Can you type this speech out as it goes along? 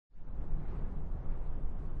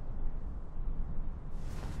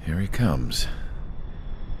Here he comes.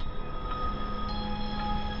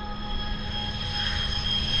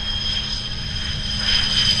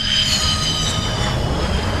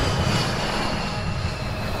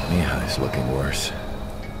 Mihai's looking worse.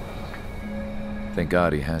 Thank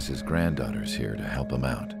God he has his granddaughters here to help him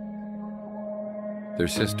out. They're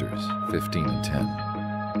sisters, 15 and 10.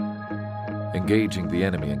 Engaging the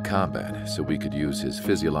enemy in combat so we could use his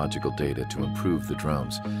physiological data to improve the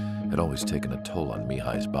drones had always taken a toll on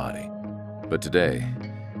Mihai's body. But today,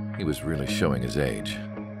 he was really showing his age.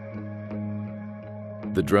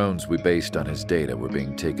 The drones we based on his data were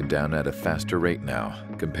being taken down at a faster rate now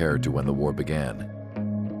compared to when the war began.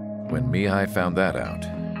 When Mihai found that out,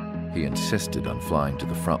 he insisted on flying to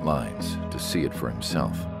the front lines to see it for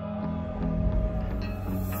himself.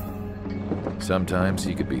 Sometimes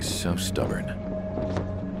he could be so stubborn.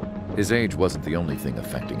 His age wasn't the only thing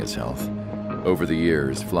affecting his health. Over the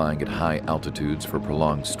years, flying at high altitudes for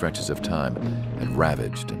prolonged stretches of time had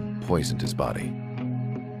ravaged and poisoned his body.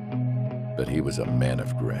 But he was a man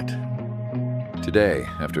of grit. Today,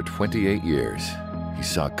 after 28 years, he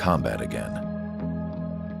saw combat again.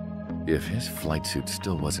 If his flight suit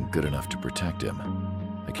still wasn't good enough to protect him,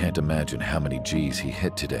 I can't imagine how many Gs he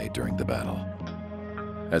hit today during the battle.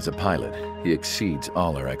 As a pilot, he exceeds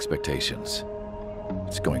all our expectations.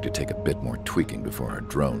 It's going to take a bit more tweaking before our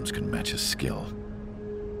drones can match his skill.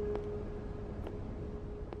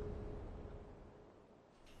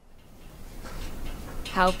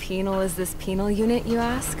 How penal is this penal unit, you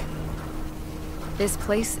ask? This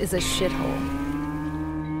place is a shithole.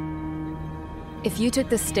 If you took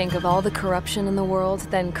the stink of all the corruption in the world,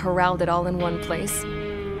 then corralled it all in one place,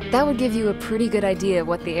 that would give you a pretty good idea of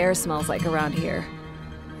what the air smells like around here.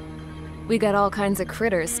 We got all kinds of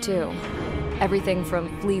critters, too. Everything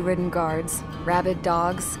from flea-ridden guards, rabid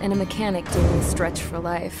dogs, and a mechanic doing the stretch for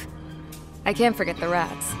life. I can't forget the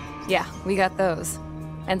rats. Yeah, we got those.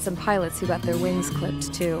 And some pilots who got their wings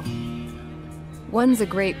clipped, too. One's a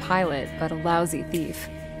great pilot, but a lousy thief.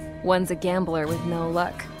 One's a gambler with no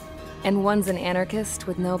luck. And one's an anarchist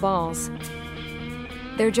with no balls.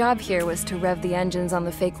 Their job here was to rev the engines on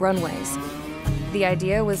the fake runways. The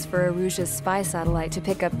idea was for Aruja's spy satellite to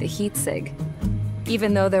pick up the heat sig.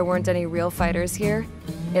 Even though there weren't any real fighters here,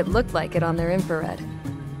 it looked like it on their infrared.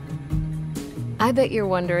 I bet you're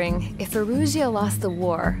wondering, if Aruja lost the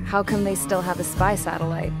war, how come they still have a spy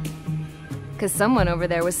satellite? 'Cause someone over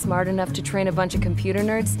there was smart enough to train a bunch of computer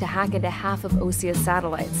nerds to hack into half of Osea's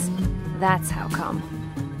satellites. That's how come.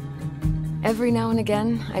 Every now and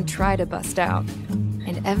again, I'd try to bust out.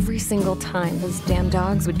 And every single time, those damn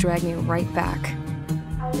dogs would drag me right back.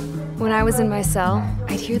 When I was in my cell,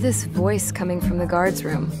 I'd hear this voice coming from the guards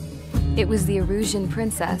room. It was the Erusian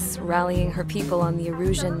princess rallying her people on the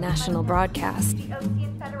Erusian national broadcast.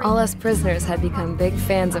 All us prisoners had become big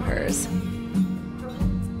fans of hers.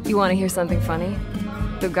 You want to hear something funny?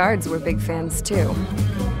 The guards were big fans too.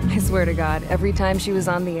 I swear to God, every time she was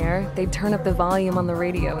on the air, they'd turn up the volume on the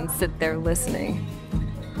radio and sit there listening.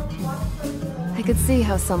 I could see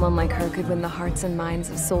how someone like her could win the hearts and minds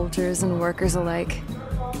of soldiers and workers alike.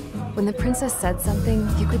 When the princess said something,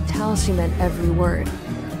 you could tell she meant every word.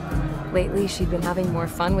 Lately, she'd been having more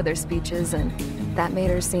fun with her speeches, and that made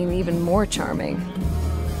her seem even more charming.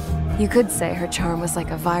 You could say her charm was like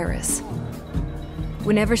a virus.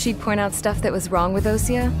 Whenever she'd point out stuff that was wrong with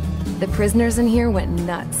Osea, the prisoners in here went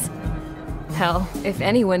nuts. Hell, if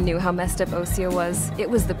anyone knew how messed up Osea was, it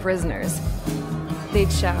was the prisoners.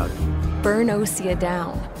 They'd shout, "Burn Osea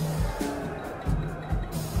down."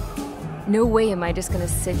 No way am I just gonna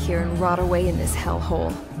sit here and rot away in this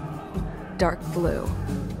hellhole. Dark blue.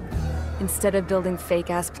 Instead of building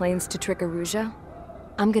fake-ass planes to trick Aruja,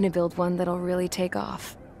 I'm gonna build one that'll really take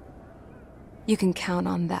off. You can count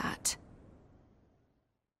on that.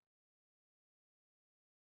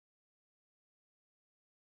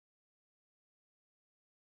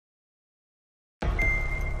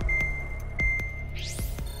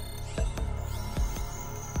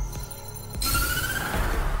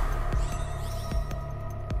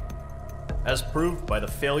 As proved by the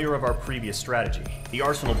failure of our previous strategy, the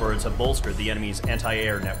Arsenal birds have bolstered the enemy's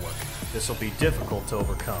anti-air network. This will be difficult to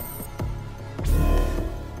overcome.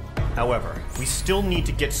 However, we still need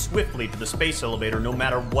to get swiftly to the space elevator no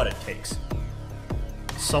matter what it takes.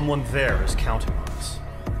 Someone there is counting on us.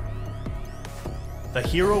 The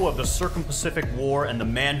hero of the Circum-Pacific War and the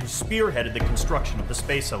man who spearheaded the construction of the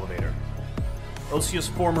space elevator. Osea's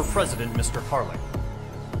former president, Mr. Harling.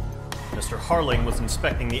 Mr. Harling was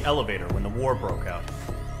inspecting the elevator when the war broke out.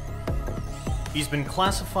 He's been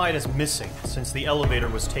classified as missing since the elevator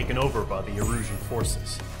was taken over by the Erusian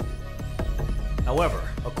forces. However,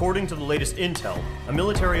 according to the latest intel, a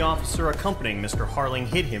military officer accompanying Mr. Harling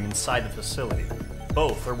hid him inside the facility.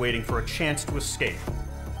 Both are waiting for a chance to escape.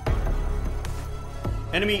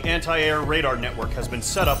 Enemy anti-air radar network has been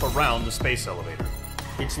set up around the space elevator.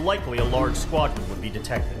 It's likely a large squadron would be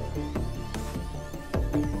detected.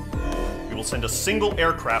 We will send a single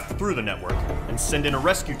aircraft through the network and send in a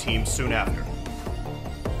rescue team soon after.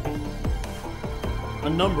 A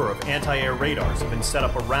number of anti-air radars have been set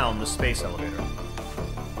up around the space elevator.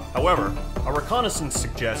 However, our reconnaissance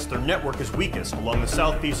suggests their network is weakest along the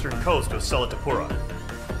southeastern coast of Selatapura,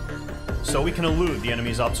 so we can elude the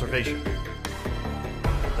enemy's observation.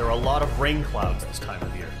 There are a lot of rain clouds this time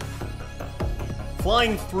of year.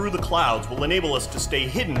 Flying through the clouds will enable us to stay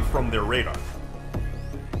hidden from their radar.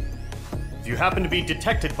 If you happen to be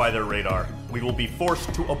detected by their radar, we will be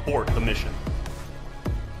forced to abort the mission.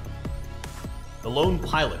 The lone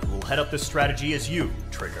pilot will head up this strategy as you,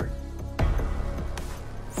 Trigger.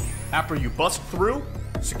 After you bust through,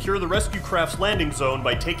 secure the rescue craft's landing zone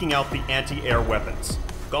by taking out the anti-air weapons.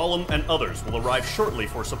 Gollum and others will arrive shortly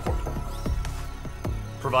for support.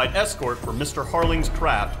 Provide escort for Mr. Harling's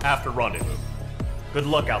craft after rendezvous. Good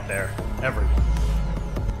luck out there, everyone.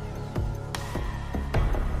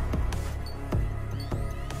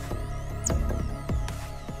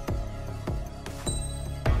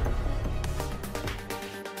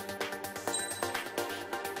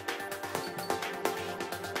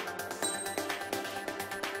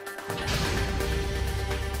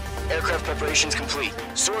 Aircraft preparations complete.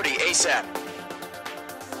 Sortie ASAP.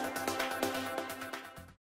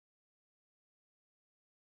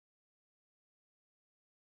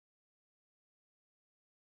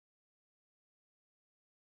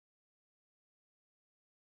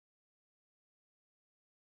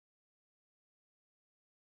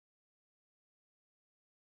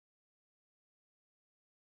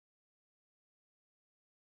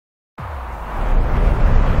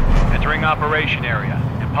 Entering operation area.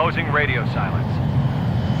 Imposing radio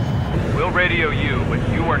silence. We'll radio you, but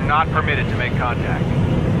you are not permitted to make contact.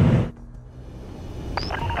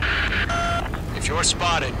 If you're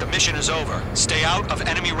spotted, the mission is over. Stay out of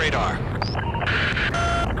enemy radar.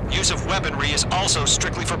 Use of weaponry is also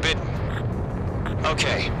strictly forbidden.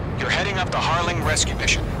 Okay, you're heading up the Harling rescue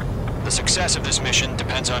mission. The success of this mission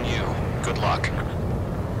depends on you. Good luck.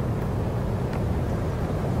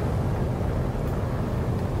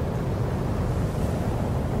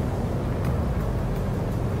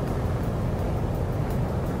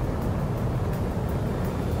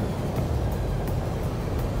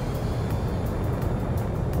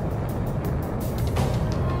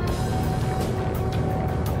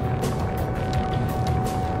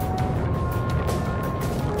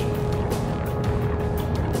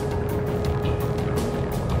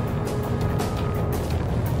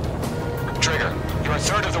 You're a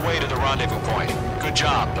third of the way to the rendezvous point. Good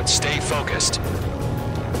job, but stay focused.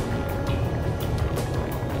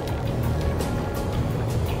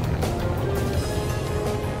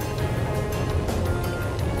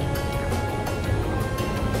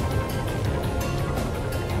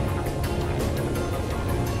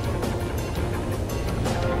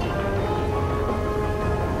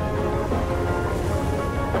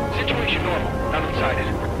 Situation normal. Nothing sighted.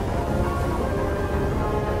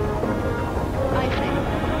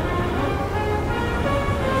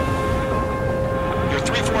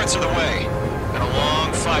 Of the way. Been a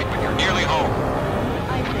long fight, but you're nearly home.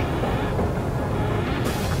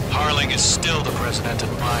 Harling is still the president in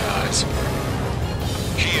my eyes.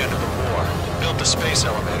 He ended the war, built the space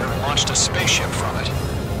elevator, and launched a spaceship from it.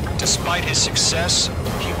 Despite his success,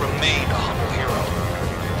 he remained a humble hero.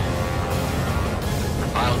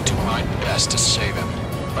 I'll do my best to save him.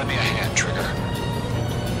 Lend me a hand, Trigger.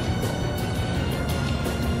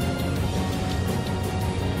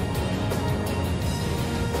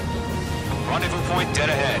 Rendezvous point dead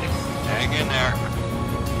ahead. Hang in there.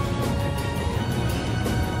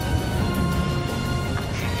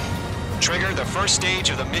 Trigger, the first stage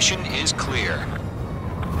of the mission is clear.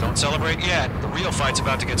 Don't celebrate yet. The real fight's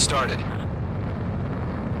about to get started.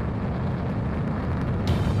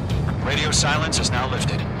 Radio silence is now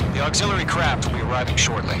lifted. The auxiliary craft will be arriving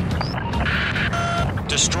shortly.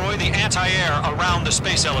 Destroy the anti-air around the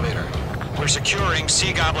space elevator. We're securing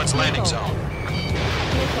Sea Goblin's landing zone.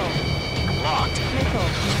 Locked.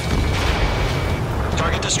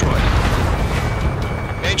 Target destroyed.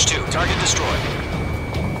 Page 2, target destroyed.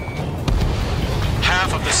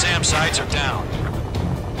 Half of the SAM sites are down.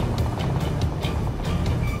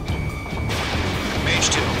 Page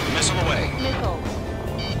 2, missile away.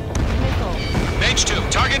 Page 2,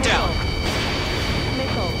 target down. Target destroyed. Page 2, target destroyed. Page 2, target down.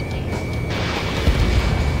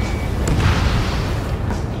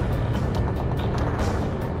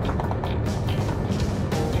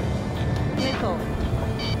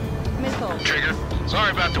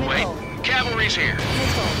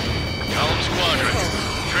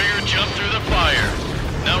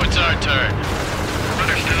 our turn.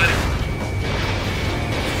 Understood.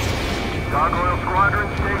 Gargoyle Squadron,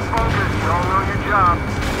 stay focused. You all know your job.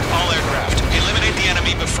 All aircraft, eliminate the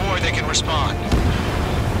enemy before they can respond.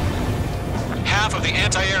 Half of the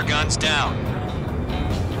anti-air guns down.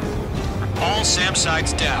 All SAM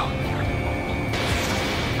sites down.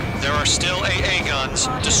 There are still AA guns.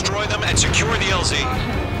 Destroy them and secure the LZ.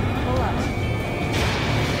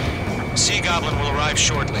 Sea Goblin will arrive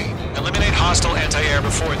shortly. Eliminate hostile anti-air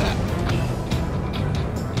before that.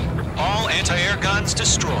 All anti-air guns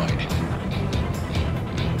destroyed.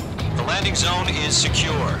 The landing zone is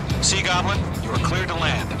secure. Sea Goblin, you are clear to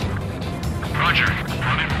land. Roger.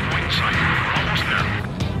 Running point sight. Almost there.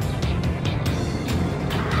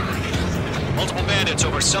 Multiple bandits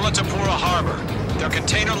over Selatapura Harbor. They're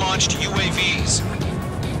container-launched UAVs.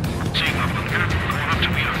 Seeing up from here. Going up to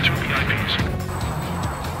meet our 2 VIPs.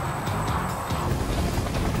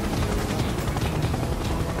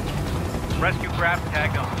 Rescue craft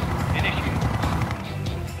tagged on. Initiate.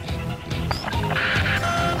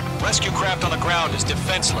 Rescue craft on the ground is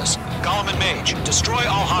defenseless. Gollum and Mage, destroy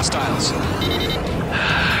all hostiles.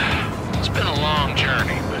 It's been a long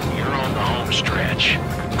journey, but you're on the home stretch.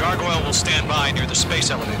 Gargoyle will stand by near the space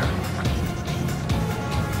elevator.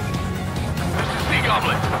 Sea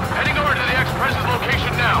Goblin, heading over to the Ex-President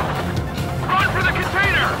location now. Run for the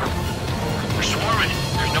container! We're swarming.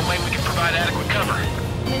 There's no way we can provide adequate cover.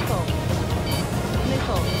 Missile.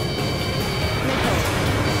 Missile. Missile.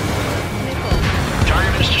 Missile.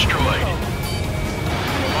 Target is destroyed.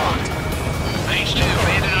 Locked. Range 2,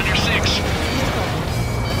 bandit under 6. Missile.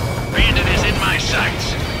 Bandit is in my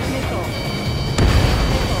sights. Missile.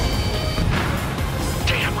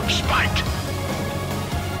 Damn, I'm spiked.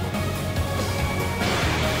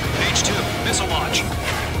 Mage 2, missile launch.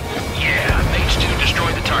 Yeah, Mage 2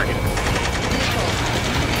 destroyed the target. Missile.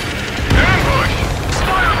 Ambush!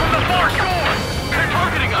 Fire from the far shore! They're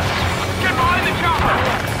targeting us! Get behind the chopper!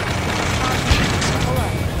 Pull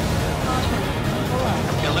up. Caution. Pull up.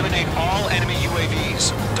 Eliminate all enemy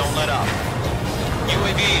UAVs. Don't let up.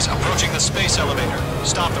 UAVs approaching the space elevator.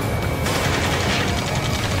 Stop them.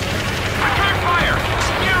 Return fire!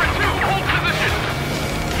 Sierra 2, hold position!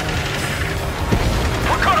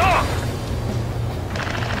 We're cut off!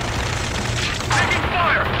 Taking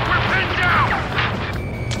fire! We're pinned down!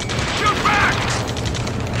 Shoot back!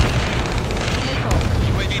 Missile.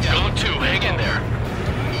 UAV down. Go 2, hang in there.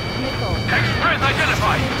 Missile. Ex-Pres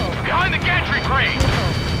identified! Behind the gantry crane! Missile.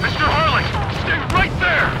 Mr. Harling, stay right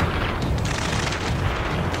there!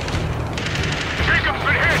 Jacob's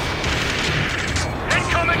been hit!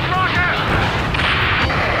 Incoming rocket!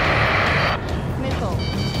 Missile.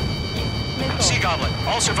 Missile. Sea Goblin,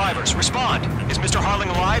 all survivors, respond. Is Mr. Harling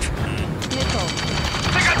alive? Missile.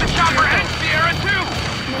 They got the chopper and Sierra 2!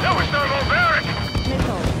 That was thermobaric!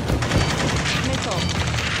 Missile. Missile.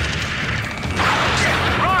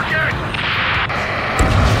 Rocket!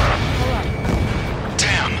 Pull up.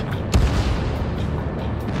 Damn.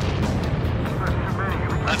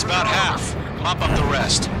 That's about half. Mop up the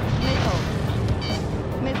rest. Missile.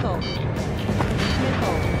 Missile.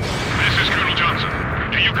 Missile. This is Colonel Johnson.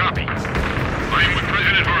 Do you copy? I am with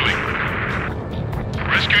President Harling.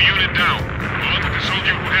 Rescue unit down, along with the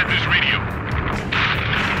soldier who had this radio.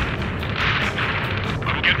 I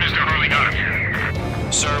will get Mr. Harling out of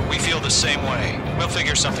here. Sir, we feel the same way. We'll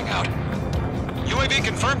figure something out. UAV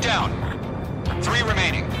confirmed down. 3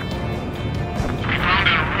 remaining. We found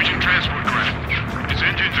a Norwegian transport craft. Its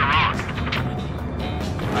engines are on.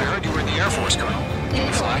 I heard you were in the Air Force, Colonel. Can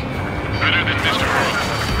you fly? Better than Mr. Harling.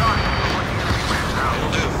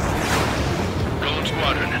 It'll do. Golem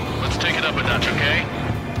Squadron, let's take it up a notch, okay?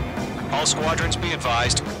 All squadrons be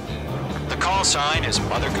advised. The call sign is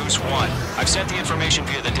Mother Goose 1. I've sent the information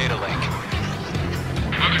via the data link.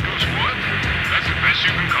 Mother Goose 1? That's the best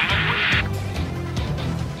you can come up with?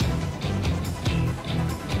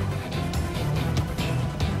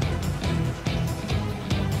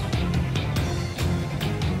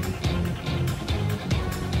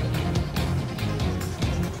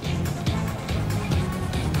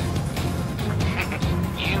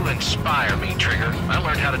 You inspire me, Trigger. I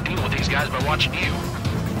learned how to deal with these guys by watching you.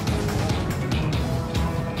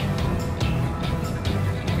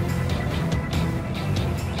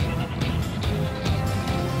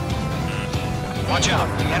 Watch out.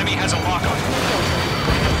 The enemy has a lock on.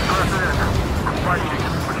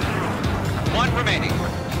 1 remaining.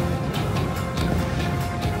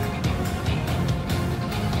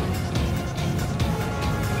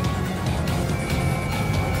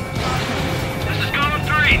 This is Golem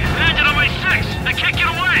 3. Engine on my 6. I can't get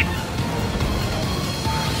away.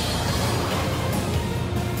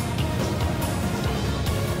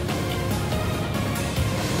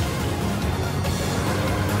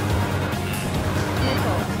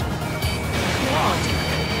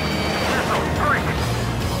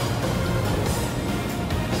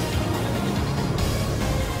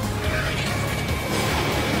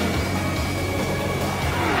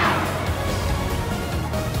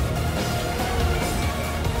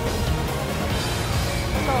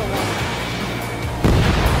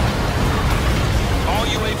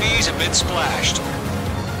 flashed.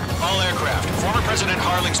 All aircraft, former President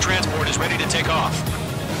Harling's transport is ready to take off.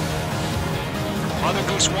 Mother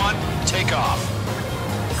Goose 1, take off.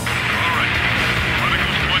 All right. Mother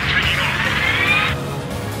Goose 1 taking off.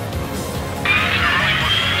 Mr. Harling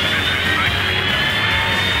wants to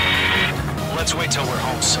Let's wait till we're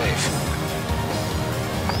home safe.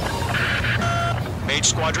 Mage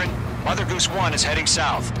Squadron, Mother Goose 1 is heading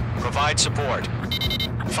south. Provide support.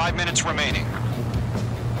 5 minutes remaining.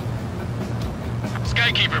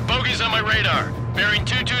 Skykeeper, bogey's on my radar. Bearing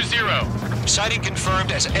 220. Sighting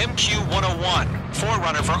confirmed as MQ-101,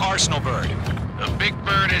 forerunner for Arsenal Bird. The big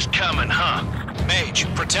bird is coming, huh? Mage,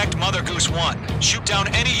 protect Mother Goose 1. Shoot down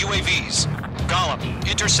any UAVs. Gollum,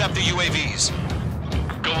 intercept the UAVs.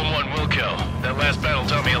 Golem 1 will kill. That last battle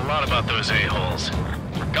taught me a lot about those a-holes.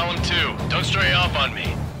 Golem 2, don't stray off on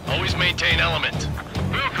me. Always maintain element.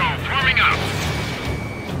 Wilco, forming up!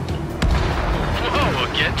 Whoa,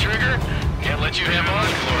 again, Trigger? Can't let you have on,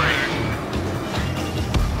 Glory.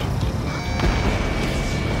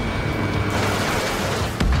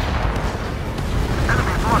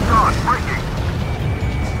 Enemies locked on. Breaking.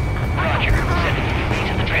 Roger. Sending UAV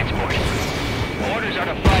to the transport. Orders are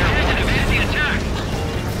to fire. Advance the attack.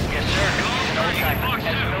 Yes, sir. No time.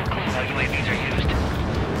 Has no clue how UAVs are used.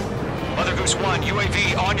 Mother Goose 1,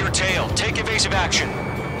 UAV on your tail. Take evasive action. I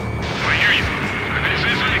hear you. This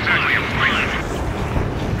isn't exactly a fight.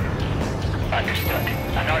 Understood.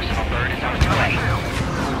 An Arsenal Bird is on its way.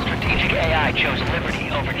 Strategic AI chose liberty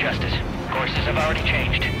over justice. Courses have already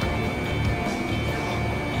changed.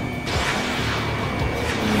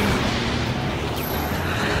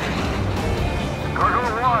 Cargo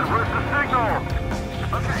 1, where's the signal?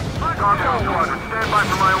 Okay, Cargo Squadron, stand by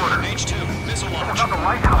for my order. Mage 2, missile What launch. about the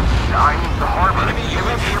lighthouse? I need the harbor. Enemy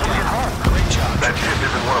UAV Get down. home. Great job. That ship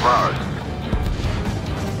isn't one of ours.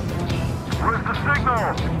 Where's the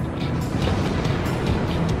signal?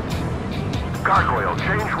 Gargoyle,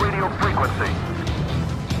 change radio frequency.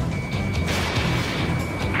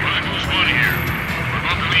 Mother Goose 1 here. We're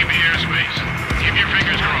about to leave the airspace. Keep your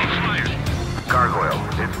fingers crossed. Gargoyle,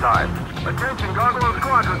 it's time. Attention, Gargoyle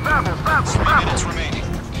Squadron, Babel, Babel, 3 Babel. minutes remaining.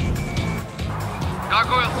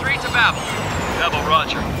 Gargoyle 3 to Babel. Double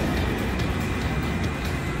Roger.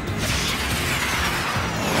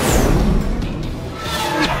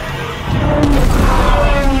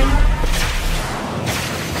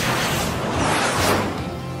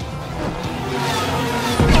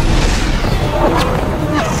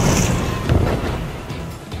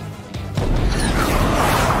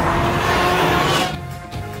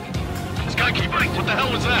 Skykeeper, what the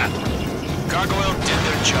hell was that? Gargoyle did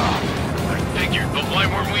their job. I figured, but why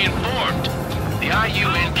weren't we informed? The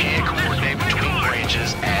IUN can't coordinate between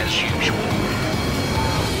branches as usual.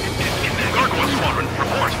 Gargoyle Squadron,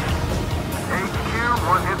 report. HQ,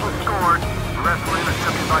 one hit was scored. The rest were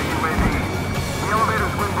intercepted by UAV. The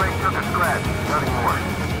elevator's wind brake took a scratch. Nothing more.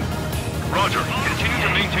 Roger, continue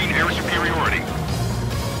to maintain air superiority.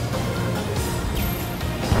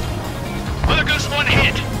 Mother Goose 1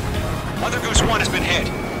 hit! Mother Goose 1 has been hit.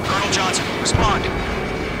 Colonel Johnson, respond.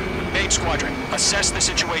 Mage Squadron, assess the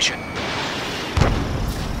situation.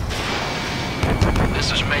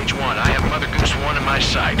 This is Mage 1. I have Mother Goose 1 in my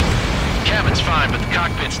sight. Cabin's fine, but the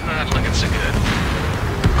cockpit's not looking so good.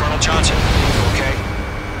 Colonel Johnson, you okay?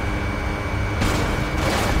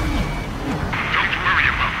 Don't worry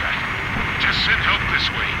about that. Just send help this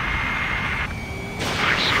way.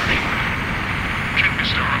 I'm sorry. Can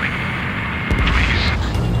Mr. Harling, please?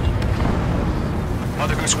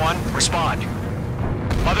 Mother Goose 1, respond.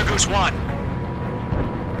 Mother Goose 1.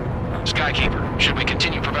 Skykeeper, should we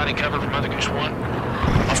continue providing cover for Mother Goose 1?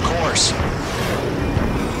 Of course.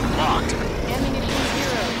 Locked. Ammunition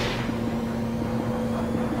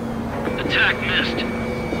 0. Attack missed.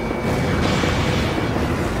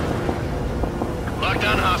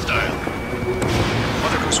 Lockdown hostile.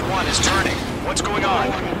 Mother Goose 1 is turning. What's going on?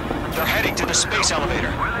 They're heading to the space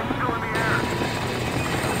elevator. Why are they still in the air?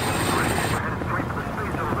 We're headed straight for the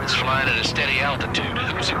space elevator. It's flying at a steady altitude.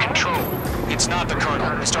 Who's in control? It's not the Colonel.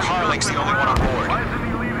 Mr. Harling's the only one on board. Why isn't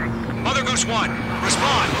he leaving? Mother Goose 1,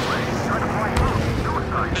 respond! Trying to fly through.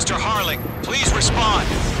 Suicide. Mr. Harling, please respond!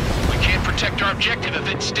 We can't protect our objective if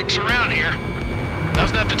it sticks around here.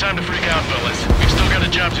 Now's not the time to freak out, fellas. We've still got a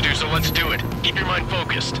job to do, so let's do it. Keep your mind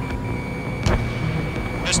focused.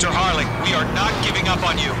 Mr. Harling, we are not giving up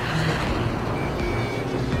on you.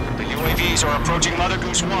 The UAVs are approaching Mother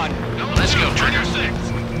Goose 1. Let's go, Trigger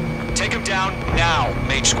 6. Take him down now,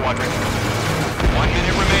 Mage Squadron. 1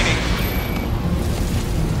 minute remaining.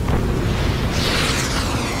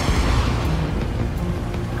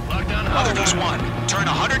 Lockdown Mother hostile. Goose 1, turn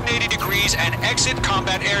 180 degrees and exit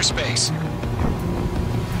combat airspace.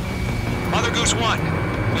 Mother Goose 1,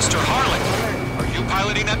 Mr. Harling, are you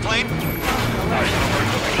piloting that plane?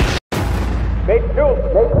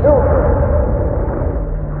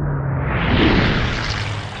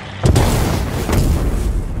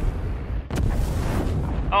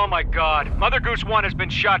 Oh my god, Mother Goose 1 has been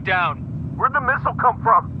shot down. Where'd the missile come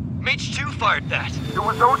from? Mage 2 fired that. It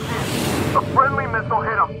was Osea. A friendly missile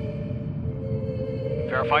hit him.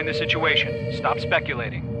 Verifying the situation. Stop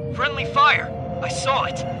speculating. Friendly fire. I saw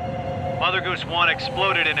it. Mother Goose 1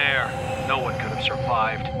 exploded in air. No one could have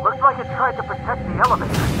survived. Looks like it tried to protect the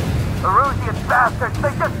elevator. The Erusian bastards,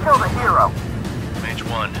 they just killed a hero. Mage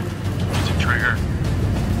 1. Is it Trigger?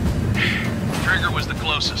 Trigger was the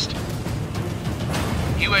closest.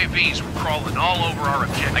 UAVs were crawling all over our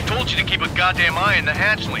objective. I told you to keep a goddamn eye on the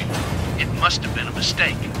hatchling. It must have been a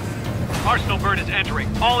mistake. Arsenal bird is entering.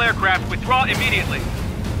 All aircraft withdraw immediately.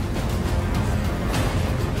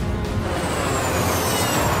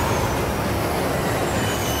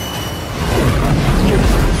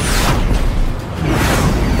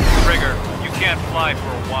 Trigger, you can't fly for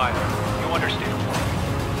a while. You understand?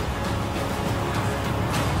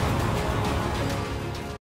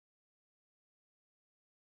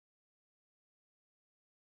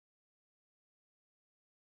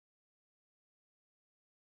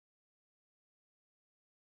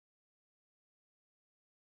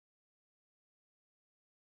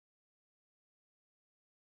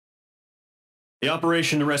 The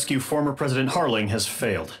operation to rescue former President Harling has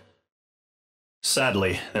failed.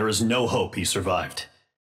 Sadly, there is no hope he survived.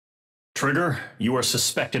 Trigger, you are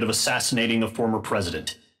suspected of assassinating the former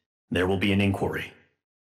president. There will be an inquiry.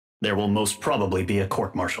 There will most probably be a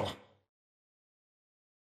court-martial.